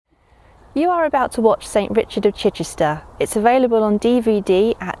You are about to watch St. Richard of Chichester. It's available on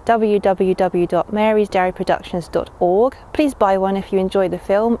DVD at www.marysdowryproductions.org. Please buy one if you enjoy the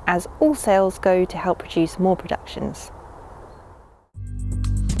film, as all sales go to help produce more productions.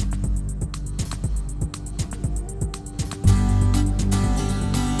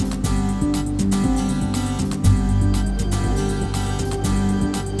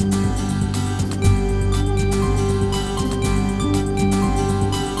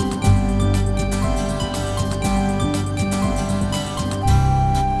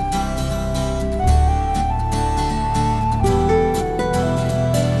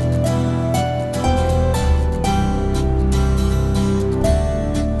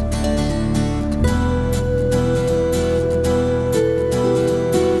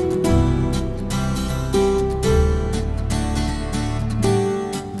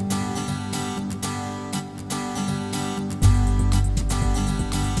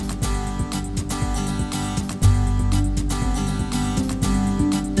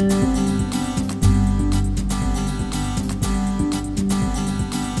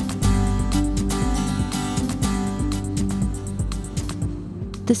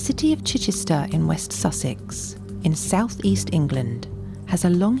 The city of Chichester in West Sussex, in south-east England, has a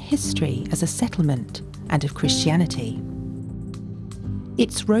long history as a settlement and of Christianity.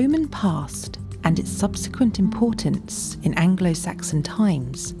 Its Roman past and its subsequent importance in Anglo-Saxon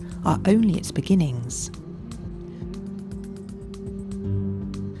times are only its beginnings.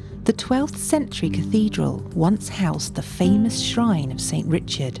 The 12th century cathedral once housed the famous shrine of St.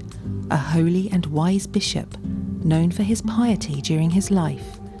 Richard, a holy and wise bishop known for his piety during his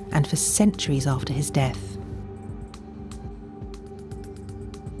life and for centuries after his death.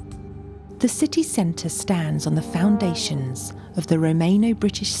 The city centre stands on the foundations of the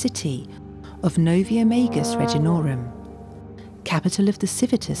Romano-British city of Novia Magus Reginorum, capital of the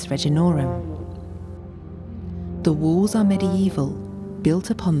Civitas Reginorum. The walls are medieval, built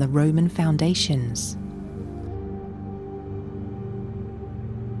upon the Roman foundations.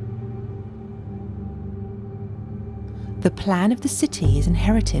 The plan of the city is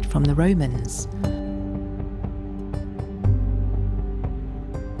inherited from the Romans.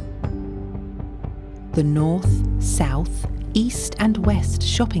 The north, south, east and west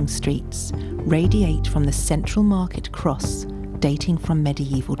shopping streets radiate from the central market cross, dating from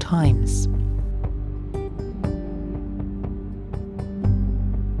medieval times.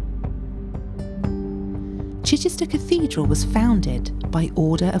 Chichester Cathedral was founded by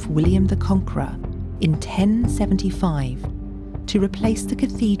order of William the Conqueror in 1075 to replace the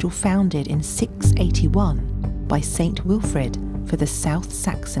cathedral founded in 681 by St. Wilfrid for the South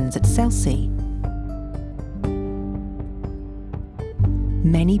Saxons at Selsey.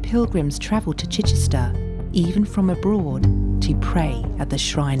 Many pilgrims travelled to Chichester, even from abroad, to pray at the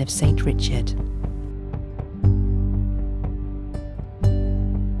shrine of St. Richard.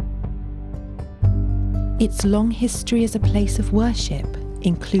 Its long history as a place of worship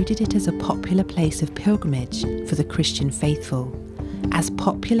included it as a popular place of pilgrimage for the Christian faithful, as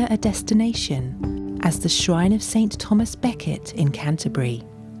popular a destination as the shrine of St. Thomas Becket in Canterbury.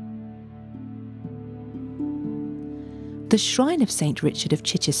 The shrine of St. Richard of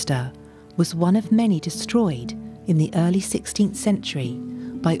Chichester was one of many destroyed in the early 16th century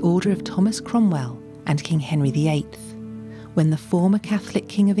by order of Thomas Cromwell and King Henry VIII, when the former Catholic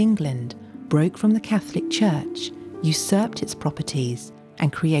King of England broke from the Catholic Church, usurped its properties,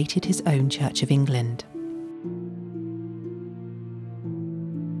 and created his own Church of England.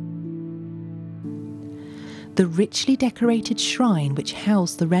 The richly decorated shrine which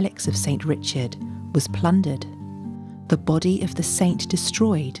housed the relics of St. Richard was plundered, the body of the saint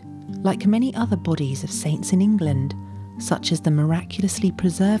destroyed, like many other bodies of saints in England, such as the miraculously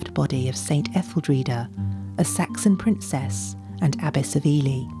preserved body of St. Etheldreda, a Saxon princess and Abbess of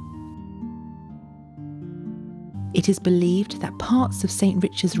Ely. It is believed that parts of St.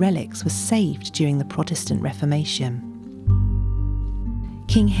 Richard's relics were saved during the Protestant Reformation.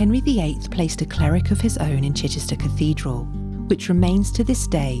 King Henry VIII placed a cleric of his own in Chichester Cathedral, which remains to this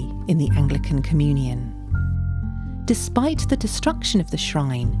day in the Anglican Communion. Despite the destruction of the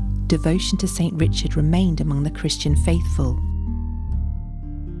shrine, devotion to St. Richard remained among the Christian faithful.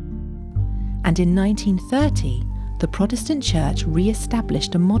 And in 1930, the Protestant Church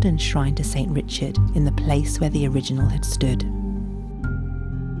re-established a modern shrine to St. Richard in the place where the original had stood.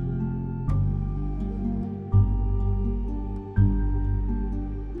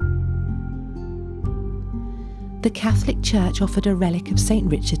 The Catholic Church offered a relic of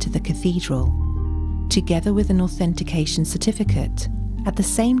St. Richard to the cathedral, together with an authentication certificate, at the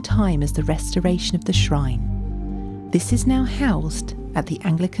same time as the restoration of the shrine. This is now housed at the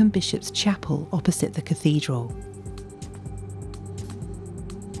Anglican Bishop's Chapel opposite the cathedral.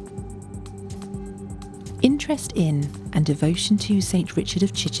 Interest in and devotion to St. Richard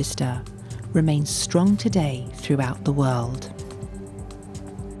of Chichester remains strong today throughout the world.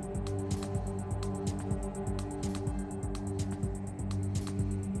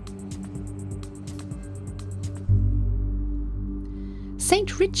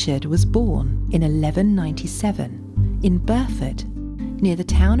 St. Richard was born in 1197 in Burford, near the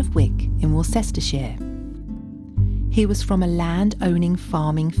town of Wick in Worcestershire. He was from a land-owning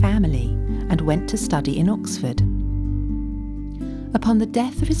farming family and went to study in Oxford. Upon the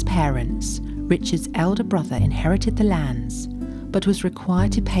death of his parents, Richard's elder brother inherited the lands, but was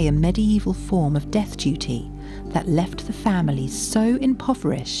required to pay a medieval form of death duty that left the family so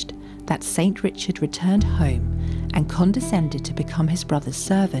impoverished that St. Richard returned home and condescended to become his brother's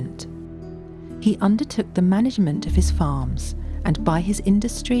servant. He undertook the management of his farms and by his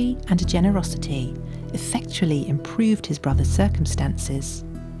industry and generosity effectually improved his brother's circumstances.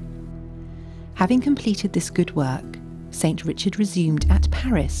 Having completed this good work, St. Richard resumed at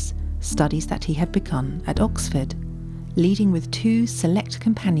Paris studies that he had begun at Oxford, leading with 2 select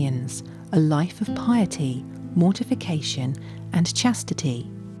companions a life of piety, mortification and chastity.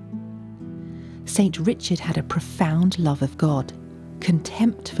 St. Richard had a profound love of God,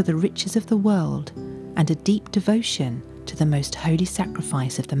 contempt for the riches of the world, and a deep devotion to the most holy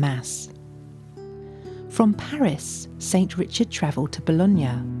sacrifice of the Mass. From Paris, St. Richard travelled to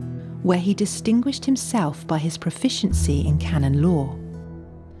Bologna, where he distinguished himself by his proficiency in canon law.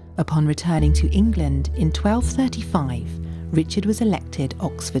 Upon returning to England in 1235, Richard was elected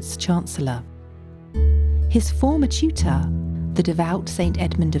Oxford's Chancellor. His former tutor, the devout St.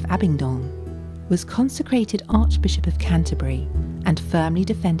 Edmund of Abingdon, was consecrated Archbishop of Canterbury and firmly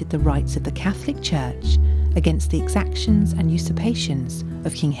defended the rights of the Catholic Church against the exactions and usurpations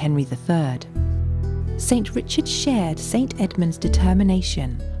of King Henry III. St. Richard shared St. Edmund's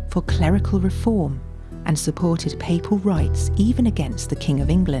determination for clerical reform and supported papal rights even against the King of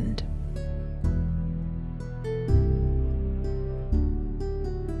England.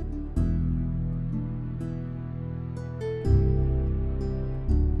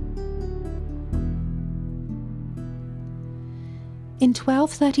 In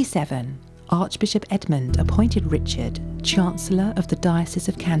 1237, Archbishop Edmund appointed Richard Chancellor of the Diocese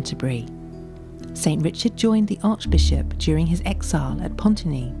of Canterbury. St. Richard joined the Archbishop during his exile at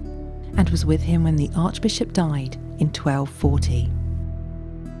Pontigny and was with him when the Archbishop died in 1240.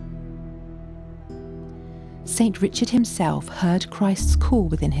 St. Richard himself heard Christ's call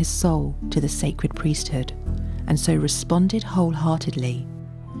within his soul to the sacred priesthood, and so responded wholeheartedly.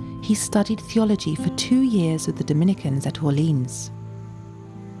 He studied theology for 2 years with the Dominicans at Orleans.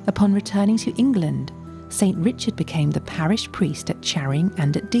 Upon returning to England, St. Richard became the parish priest at Charing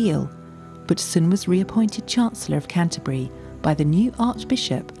and at Deal, but soon was reappointed Chancellor of Canterbury by the new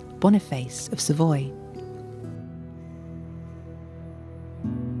Archbishop Boniface of Savoy.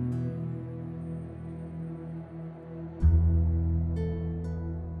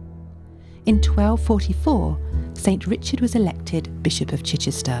 In 1244, St. Richard was elected Bishop of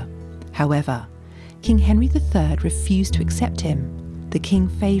Chichester. However, King Henry III refused to accept him, the king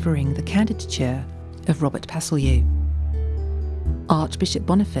favouring the candidature of Robert Paslew. Archbishop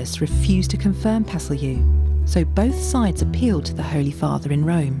Boniface refused to confirm Paslew, so both sides appealed to the Holy Father in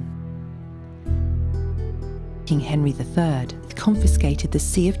Rome. King Henry III confiscated the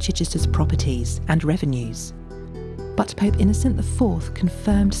See of Chichester's properties and revenues, but Pope Innocent IV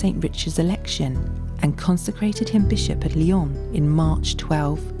confirmed St. Richard's election and consecrated him bishop at Lyon in March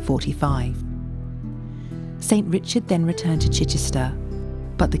 1245. St. Richard then returned to Chichester,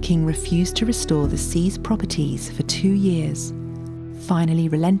 but the king refused to restore the see's properties for 2 years, finally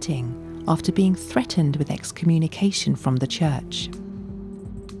relenting after being threatened with excommunication from the church.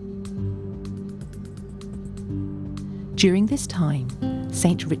 During this time,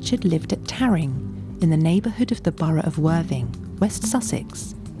 St. Richard lived at Tarring, in the neighbourhood of the borough of Worthing, West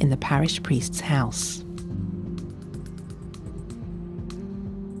Sussex, in the parish priest's house.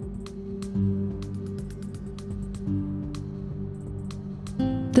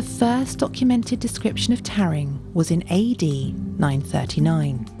 The first documented description of Tarring was in AD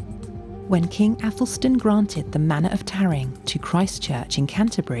 939, when King Athelstan granted the manor of Tarring to Christ Church in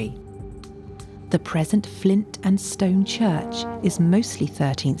Canterbury. The present flint and stone church is mostly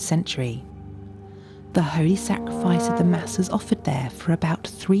 13th century. The holy sacrifice of the Mass was offered there for about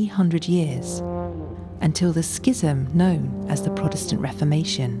 300 years, until the schism known as the Protestant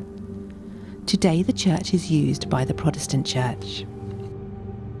Reformation. Today the church is used by the Protestant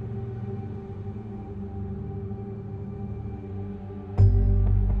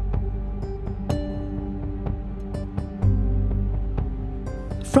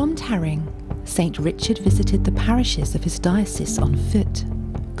From Tarring, St. Richard visited the parishes of his diocese on foot,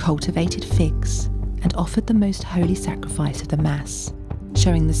 cultivated figs, and offered the most holy sacrifice of the Mass,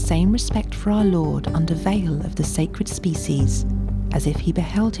 showing the same respect for our Lord under veil of the sacred species as if he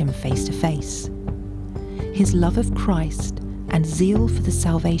beheld him face to face. His love of Christ and zeal for the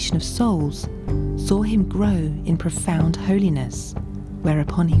salvation of souls saw him grow in profound holiness,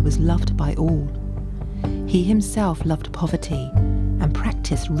 whereupon he was loved by all. He himself loved poverty and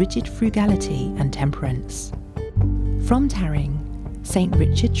practiced rigid frugality and temperance. From Tarring, St.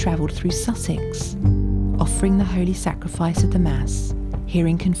 Richard travelled through Sussex, offering the holy sacrifice of the Mass,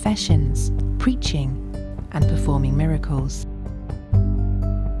 hearing confessions, preaching, and performing miracles.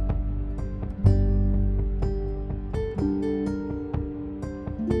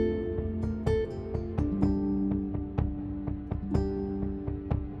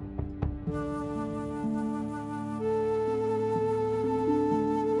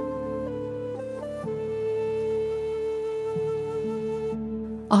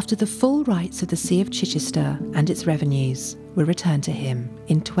 After the full rights of the See of Chichester and its revenues were returned to him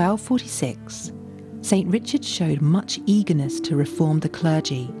in 1246, St. Richard showed much eagerness to reform the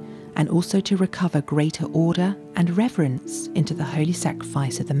clergy and also to recover greater order and reverence into the holy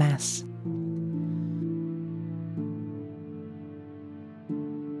sacrifice of the Mass.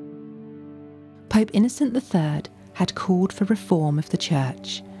 Pope Innocent III had called for reform of the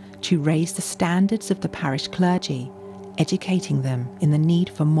Church to raise the standards of the parish clergy, educating them in the need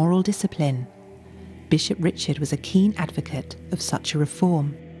for moral discipline. Bishop Richard was a keen advocate of such a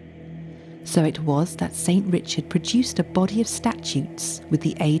reform. So it was that St. Richard produced a body of statutes with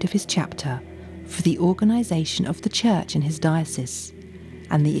the aid of his chapter for the organisation of the Church in his diocese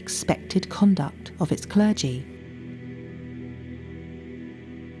and the expected conduct of its clergy.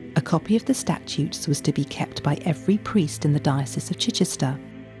 A copy of the statutes was to be kept by every priest in the Diocese of Chichester.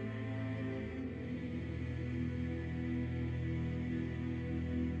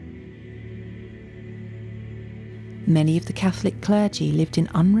 Many of the Catholic clergy lived in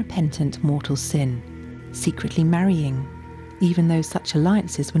unrepentant mortal sin, secretly marrying, even though such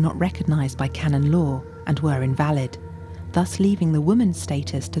alliances were not recognised by canon law and were invalid, thus leaving the woman's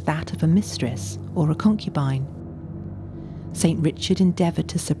status to that of a mistress or a concubine. St. Richard endeavoured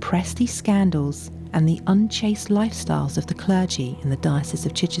to suppress these scandals and the unchaste lifestyles of the clergy in the Diocese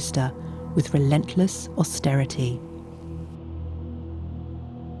of Chichester with relentless austerity.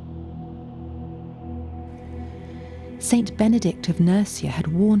 Saint Benedict of Nursia had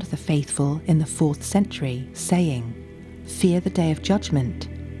warned the faithful in the 4th century, saying, "Fear the day of judgment,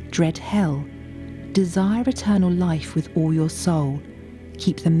 dread hell, desire eternal life with all your soul,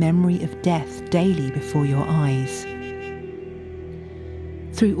 keep the memory of death daily before your eyes."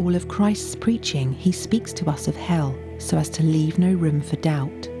 Through all of Christ's preaching, he speaks to us of hell so as to leave no room for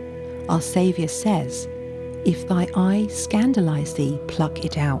doubt. Our Saviour says, "If thy eye scandalise thee, pluck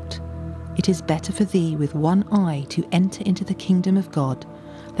it out. It is better for thee with one eye to enter into the kingdom of God,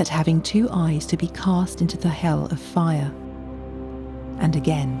 than having 2 eyes to be cast into the hell of fire." And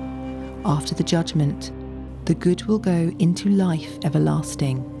again, after the judgment, the good will go into life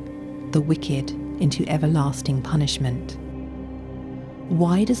everlasting, the wicked into everlasting punishment.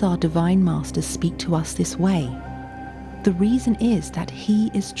 Why does our Divine Master speak to us this way? The reason is that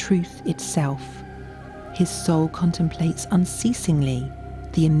he is truth itself. His soul contemplates unceasingly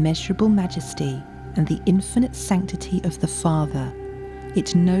the immeasurable majesty and the infinite sanctity of the Father.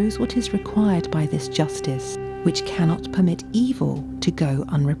 It knows what is required by this justice, which cannot permit evil to go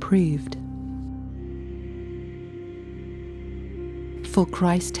unreproved. For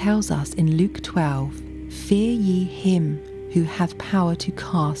Christ tells us in Luke 12, "Fear ye him who hath power to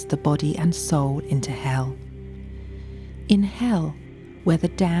cast the body and soul into hell." In hell, where the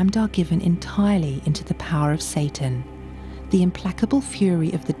damned are given entirely into the power of Satan, the implacable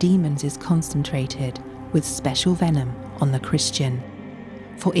fury of the demons is concentrated with special venom on the Christian,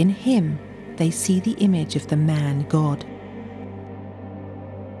 for in him they see the image of the man God.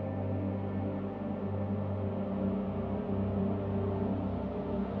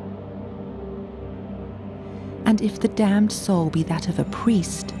 And if the damned soul be that of a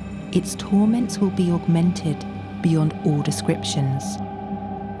priest, its torments will be augmented beyond all descriptions.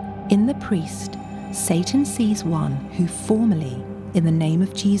 In the priest, Satan sees one who formerly, in the name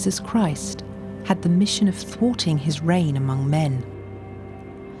of Jesus Christ, had the mission of thwarting his reign among men.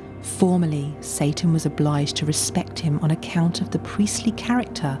 Formerly, Satan was obliged to respect him on account of the priestly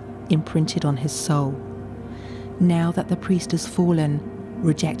character imprinted on his soul. Now that the priest has fallen,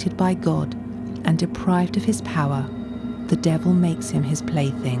 rejected by God, and deprived of his power, the devil makes him his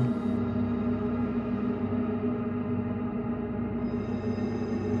plaything.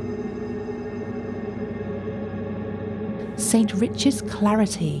 St. Richard's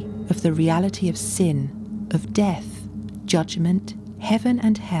clarity of the reality of sin, of death, judgment, heaven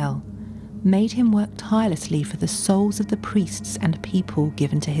and hell, made him work tirelessly for the souls of the priests and people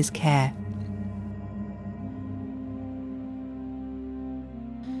given to his care.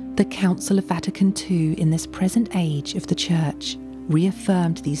 The Council of Vatican II in this present age of the Church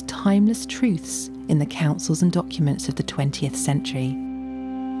reaffirmed these timeless truths in the councils and documents of the 20th century.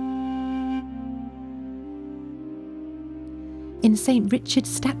 In St. Richard's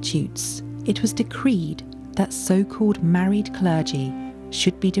statutes, it was decreed that so-called married clergy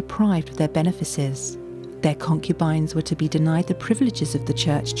should be deprived of their benefices. Their concubines were to be denied the privileges of the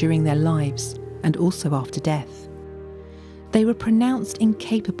Church during their lives and also after death. They were pronounced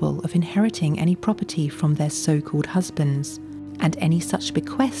incapable of inheriting any property from their so-called husbands, and any such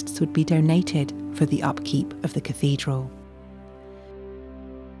bequests would be donated for the upkeep of the cathedral.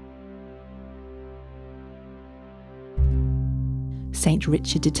 St.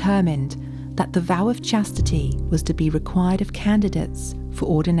 Richard determined that the vow of chastity was to be required of candidates for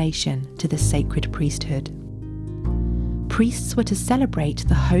ordination to the sacred priesthood. Priests were to celebrate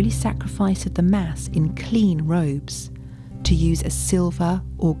the holy sacrifice of the Mass in clean robes, to use a silver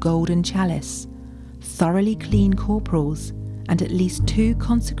or golden chalice, thoroughly clean corporals, and at least 2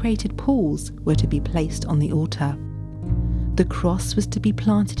 consecrated pools were to be placed on the altar. The cross was to be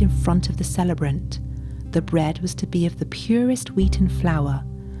planted in front of the celebrant. The bread was to be of the purest wheaten flour,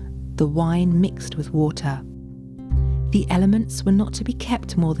 the wine mixed with water. The elements were not to be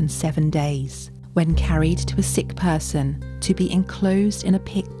kept more than 7 days. When carried to a sick person, to be enclosed in a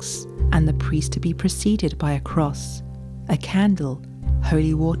pyx, and the priest to be preceded by a cross, a candle,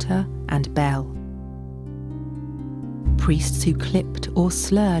 holy water, and bell. Priests who clipped or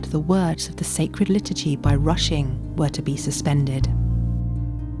slurred the words of the sacred liturgy by rushing were to be suspended.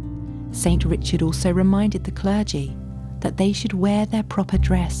 St. Richard also reminded the clergy that they should wear their proper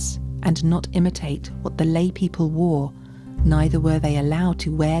dress and not imitate what the lay people wore, neither were they allowed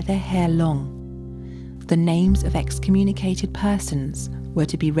to wear their hair long. The names of excommunicated persons were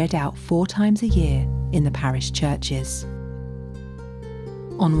to be read out 4 times a year in the parish churches.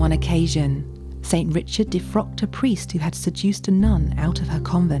 On one occasion, St. Richard defrocked a priest who had seduced a nun out of her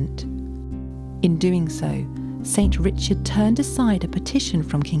convent. In doing so, St. Richard turned aside a petition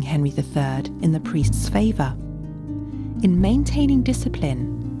from King Henry III in the priest's favour. In maintaining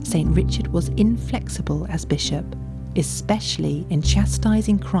discipline, St. Richard was inflexible as bishop, especially in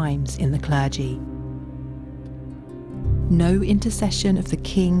chastising crimes in the clergy. No intercession of the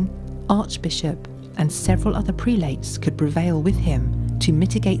king, archbishop, and several other prelates could prevail with him to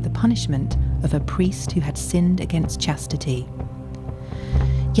mitigate the punishment of a priest who had sinned against chastity.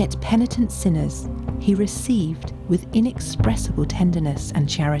 Yet penitent sinners he received with inexpressible tenderness and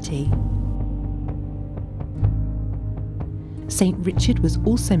charity. St. Richard was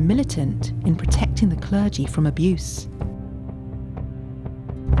also militant in protecting the clergy from abuse.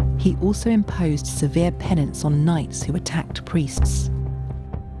 He also imposed severe penance on knights who attacked priests.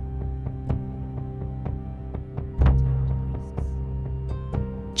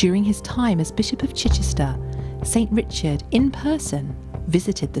 During his time as Bishop of Chichester, St. Richard in person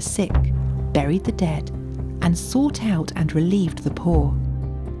visited the sick, buried the dead, and sought out and relieved the poor.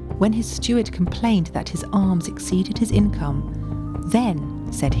 When his steward complained that his alms exceeded his income,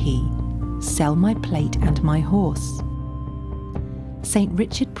 "Then," said he, "sell my plate and my horse." St.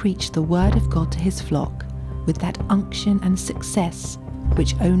 Richard preached the word of God to his flock with that unction and success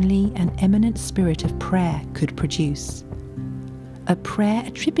which only an eminent spirit of prayer could produce. A prayer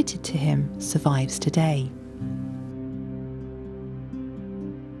attributed to him survives today.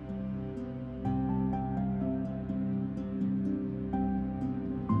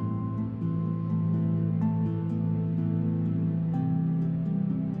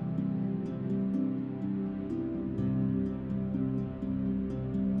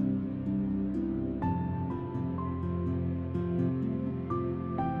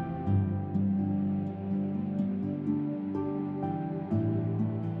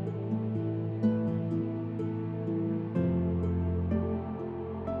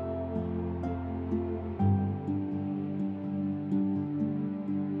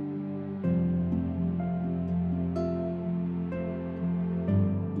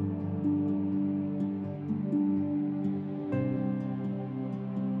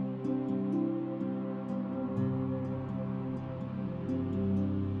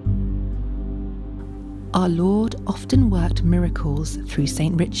 Our Lord often worked miracles through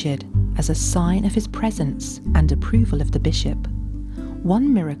St. Richard as a sign of his presence and approval of the bishop.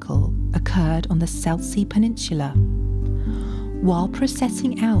 One miracle occurred on the Selsey Peninsula. While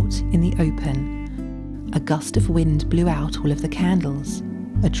processing out in the open, a gust of wind blew out all of the candles,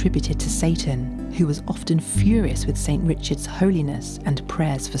 attributed to Satan, who was often furious with St. Richard's holiness and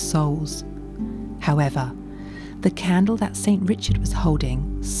prayers for souls. However, the candle that St. Richard was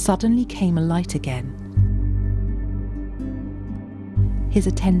holding suddenly came alight again. His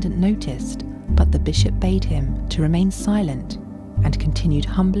attendant noticed, but the bishop bade him to remain silent and continued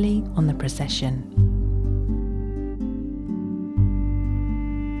humbly on the procession.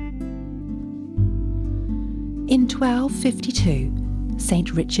 In 1252,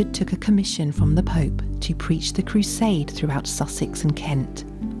 St. Richard took a commission from the Pope to preach the crusade throughout Sussex and Kent,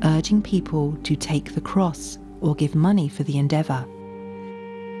 urging people to take the cross or give money for the endeavour.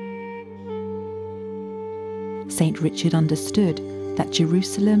 St. Richard understood that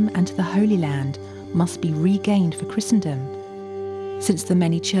Jerusalem and the Holy Land must be regained for Christendom, since the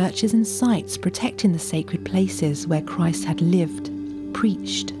many churches and sites protecting the sacred places where Christ had lived,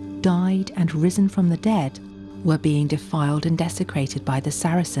 preached, died and risen from the dead were being defiled and desecrated by the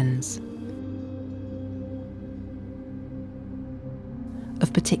Saracens.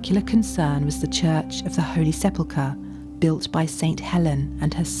 Of particular concern was the Church of the Holy Sepulchre, built by Saint Helen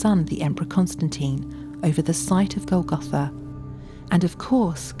and her son the Emperor Constantine over the site of Golgotha, and of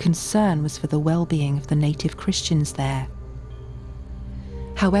course concern was for the well-being of the native Christians there.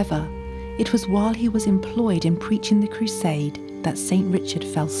 However, it was while he was employed in preaching the crusade that St. Richard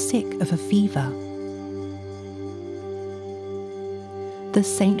fell sick of a fever. The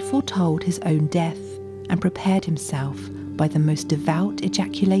saint foretold his own death and prepared himself by the most devout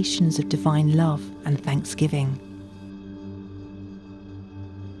ejaculations of divine love and thanksgiving.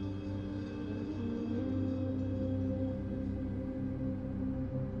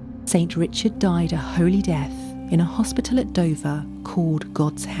 St. Richard died a holy death in a hospital at Dover called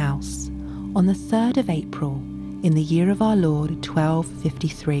God's House on the 3rd of April in the year of our Lord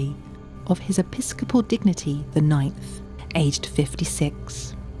 1253, of his episcopal dignity the 9th, aged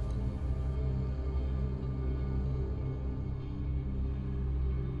 56.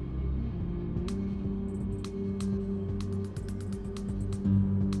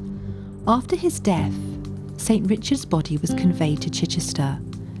 After his death, St. Richard's body was conveyed to Chichester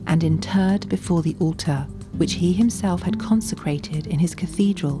and interred before the altar which he himself had consecrated in his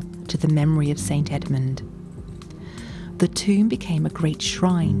cathedral to the memory of St. Edmund. The tomb became a great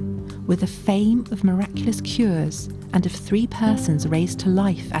shrine, with a fame of miraculous cures and of 3 persons raised to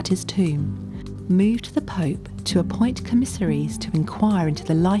life at his tomb, moved the Pope to appoint commissaries to inquire into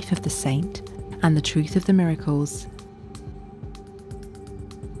the life of the saint and the truth of the miracles.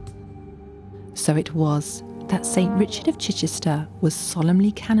 So it was that St. Richard of Chichester was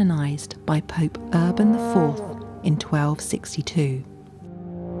solemnly canonised by Pope Urban IV in 1262.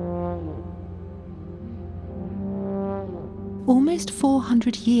 Almost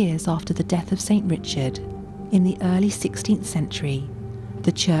 400 years after the death of St. Richard, in the early 16th century,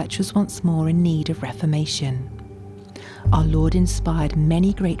 the Church was once more in need of reformation. Our Lord inspired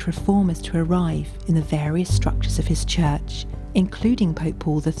many great reformers to arrive in the various structures of his Church, including Pope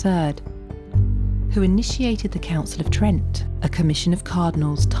Paul III, who initiated the Council of Trent, a commission of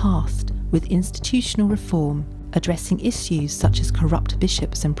cardinals tasked with institutional reform, addressing issues such as corrupt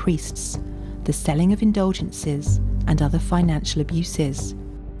bishops and priests, the selling of indulgences, and other financial abuses,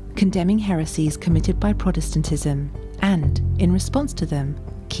 condemning heresies committed by Protestantism, and, in response to them,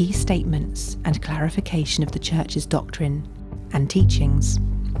 key statements and clarification of the Church's doctrine and teachings.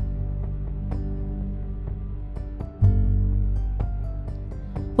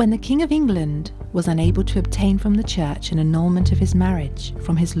 When the King of England was unable to obtain from the Church an annulment of his marriage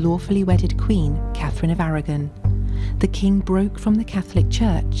from his lawfully wedded Queen, Catherine of Aragon, the King broke from the Catholic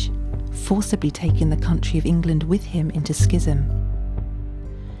Church, forcibly taking the country of England with him into schism.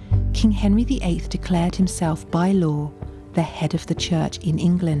 King Henry VIII declared himself by law the head of the Church in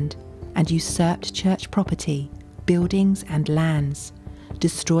England and usurped church property, buildings and lands,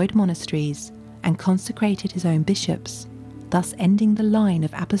 destroyed monasteries and consecrated his own bishops, thus ending the line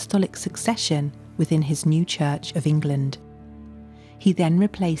of apostolic succession within his new Church of England. He then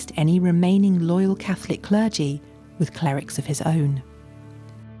replaced any remaining loyal Catholic clergy with clerics of his own.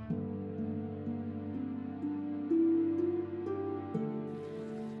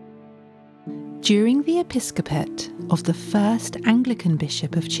 During the episcopate of the first Anglican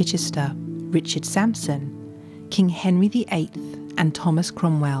Bishop of Chichester, Richard Sampson, King Henry VIII and Thomas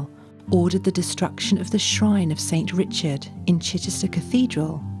Cromwell ordered the destruction of the shrine of St. Richard in Chichester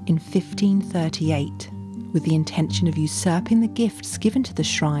Cathedral in 1538, with the intention of usurping the gifts given to the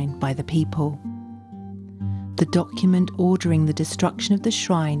shrine by the people. The document ordering the destruction of the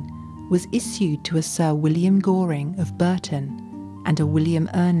shrine was issued to a Sir William Goring of Burton and a William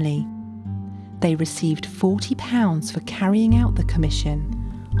Ernley. They received £40 for carrying out the commission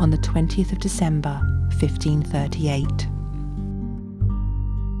on the 20th of December 1538.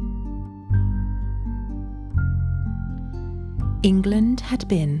 England had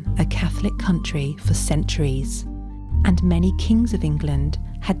been a Catholic country for centuries, and many kings of England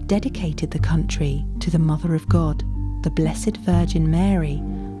had dedicated the country to the Mother of God, the Blessed Virgin Mary,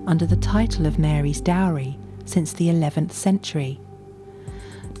 under the title of Mary's Dowry since the 11th century.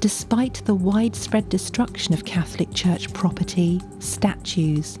 Despite the widespread destruction of Catholic Church property,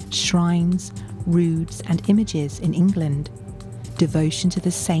 statues, shrines, roods and images in England, devotion to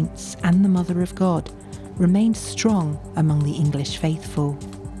the saints and the Mother of God remained strong among the English faithful.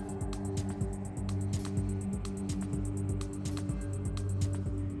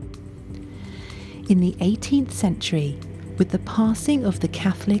 In the 18th century, with the passing of the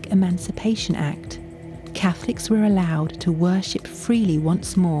Catholic Emancipation Act, Catholics were allowed to worship freely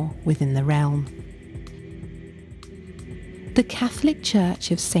once more within the realm. The Catholic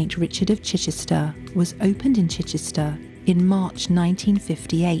Church of St. Richard of Chichester was opened in Chichester in March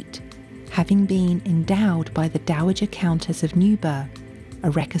 1958, having been endowed by the Dowager Countess of Newburgh, a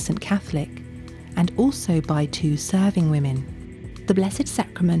recusant Catholic, and also by 2 serving women. The Blessed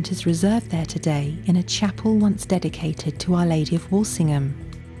Sacrament is reserved there today in a chapel once dedicated to Our Lady of Walsingham.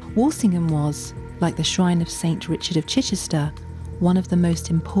 Walsingham was, like the shrine of St. Richard of Chichester, one of the most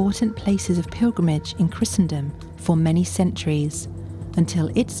important places of pilgrimage in Christendom for many centuries,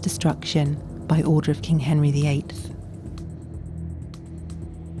 until its destruction by order of King Henry VIII.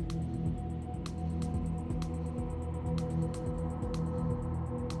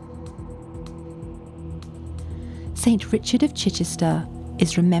 St. Richard of Chichester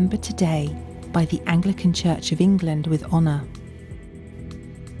is remembered today by the Anglican Church of England with honour.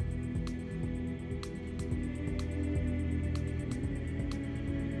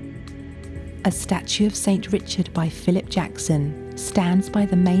 A statue of St. Richard by Philip Jackson stands by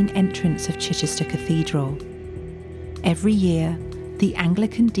the main entrance of Chichester Cathedral. Every year, the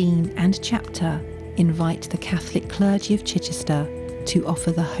Anglican Dean and Chapter invite the Catholic clergy of Chichester to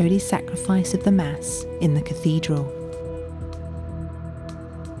offer the Holy Sacrifice of the Mass in the cathedral.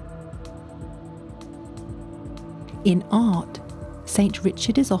 In art, St.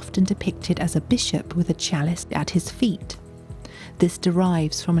 Richard is often depicted as a bishop with a chalice at his feet. This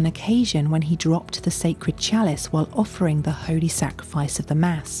derives from an occasion when he dropped the sacred chalice while offering the Holy Sacrifice of the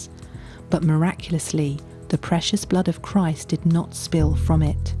Mass, but miraculously, the precious blood of Christ did not spill from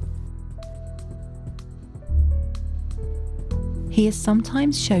it. He is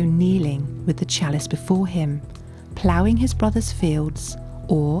sometimes shown kneeling with the chalice before him, ploughing his brother's fields,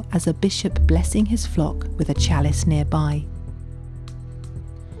 or as a bishop blessing his flock with a chalice nearby.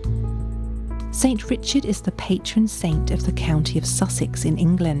 St. Richard is the patron saint of the county of Sussex in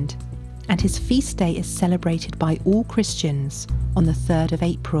England, and his feast day is celebrated by all Christians on the 3rd of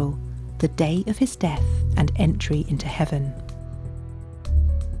April, the day of his death and entry into heaven.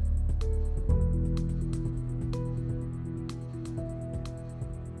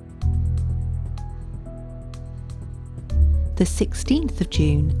 The 16th of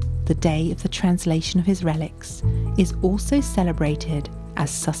June, the day of the translation of his relics, is also celebrated as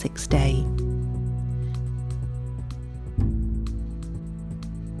Sussex Day.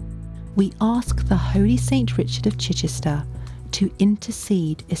 We ask the Holy St. Richard of Chichester to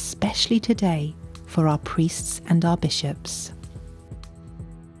intercede especially today for our priests and our bishops.